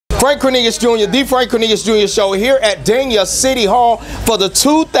Frank Cornelius Jr., the Frank Cornelius Jr. Show here at Dania City Hall for the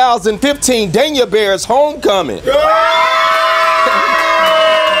 2015 Dania Bears Homecoming. And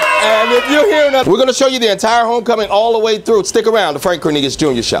if you're hearing us, we're going to show you the entire homecoming all the way through. Stick around, the Frank Cornelius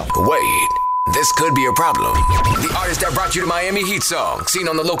Jr. Show. Wait, this could be a problem. The artist that brought you the Miami Heat song, seen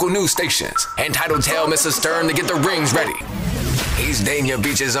on the local news stations, entitled Tell Mrs. Stern to Get the Rings Ready. He's Dania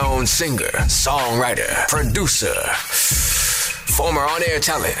Beach's own singer, songwriter, producer, former on-air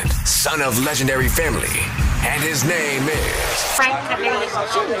talent, son of legendary family, and his name is Frank Cornelius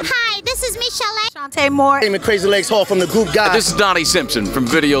Jr. Hi, this is Michelle Shantae Moore. I'm Crazy Legs Hall from the group Guys. This is Donnie Simpson from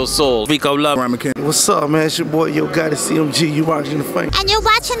Video Soul. Rico Love. What's up, man? It's your boy, Yo Gotti CMG. You watching the Frank. And you're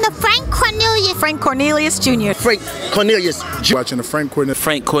watching the Frank Cornelius Jr. Frank Cornelius Jr. Watching the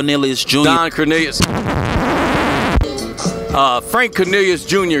Frank Cornelius Jr. Don Cornelius. Frank Cornelius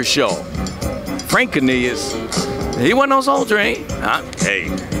Jr. Show. Frank Cornelius. He wasn't on Soul Train. Hey,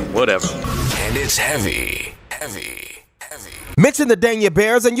 whatever. And it's heavy. Mention the Dania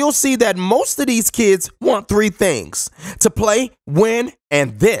Bears and you'll see that most of these kids want three things: to play, win,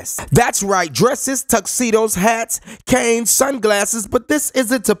 and this. That's right, dresses, tuxedos, hats, canes, sunglasses, but this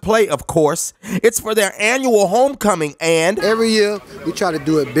isn't to play, of course. It's for their annual homecoming, and every year we try to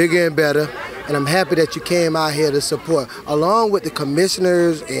do it bigger and better, and I'm happy that you came out here to support, along with the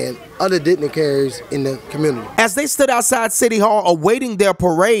commissioners and other dignitaries in the community. As they stood outside City Hall awaiting their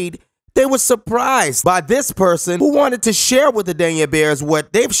parade, they were surprised by this person who wanted to share with the Dania Bears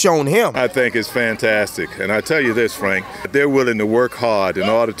what they've shown him. I think it's fantastic. And I tell you this, Frank, they're willing to work hard in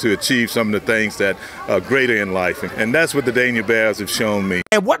order to achieve some of the things that are greater in life. And that's what the Dania Bears have shown me.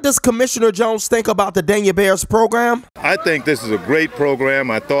 And what does Commissioner Jones think about the Dania Bears program? I think this is a great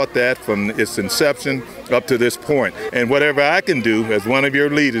program. I thought that from its inception up to this point. And whatever I can do as one of your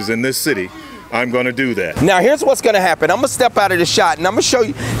leaders in this city, I'm going to do that. Now here's what's going to happen. I'm going to step out of the shot and I'm going to show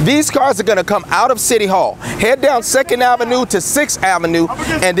you. These cars are going to come out of City Hall, head down 2nd Avenue to 6th Avenue,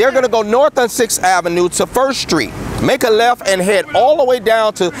 and they're going to go north on 6th Avenue to 1st Street. Make a left and head all the way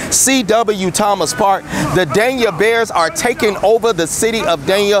down to C.W. Thomas Park. The Dania Bears are taking over the city of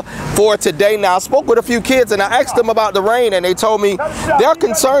Dania for today. Now I spoke with a few kids and I asked them about the rain, and they told me their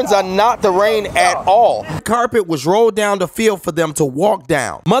concerns are not the rain at all. Carpet was rolled down the field for them to walk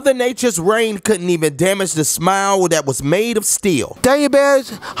down. Mother Nature's rain couldn't even damage the smile that was made of steel. Dania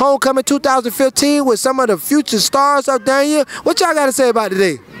Bears Homecoming 2015 with some of the future stars of Dania. What y'all got to say about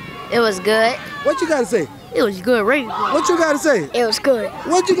today? It was good. What you got to say? It was good, right? What you got to say? It was good.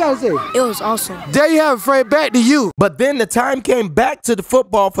 What you got to say? It was awesome. There you have it, Frank. Back to you. But then the time came back to the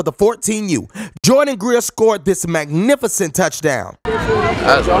football for the 14U. Jordan Greer scored this magnificent touchdown.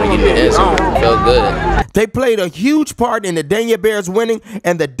 I just want to give you an answer. Felt good. They played a huge part in the Dania Bears winning,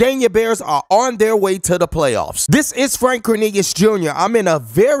 and the Dania Bears are on their way to the playoffs. This is Frank Cornelius Jr. I'm in a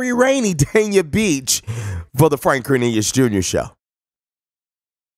very rainy Dania Beach for the Frank Cornelius Jr. Show.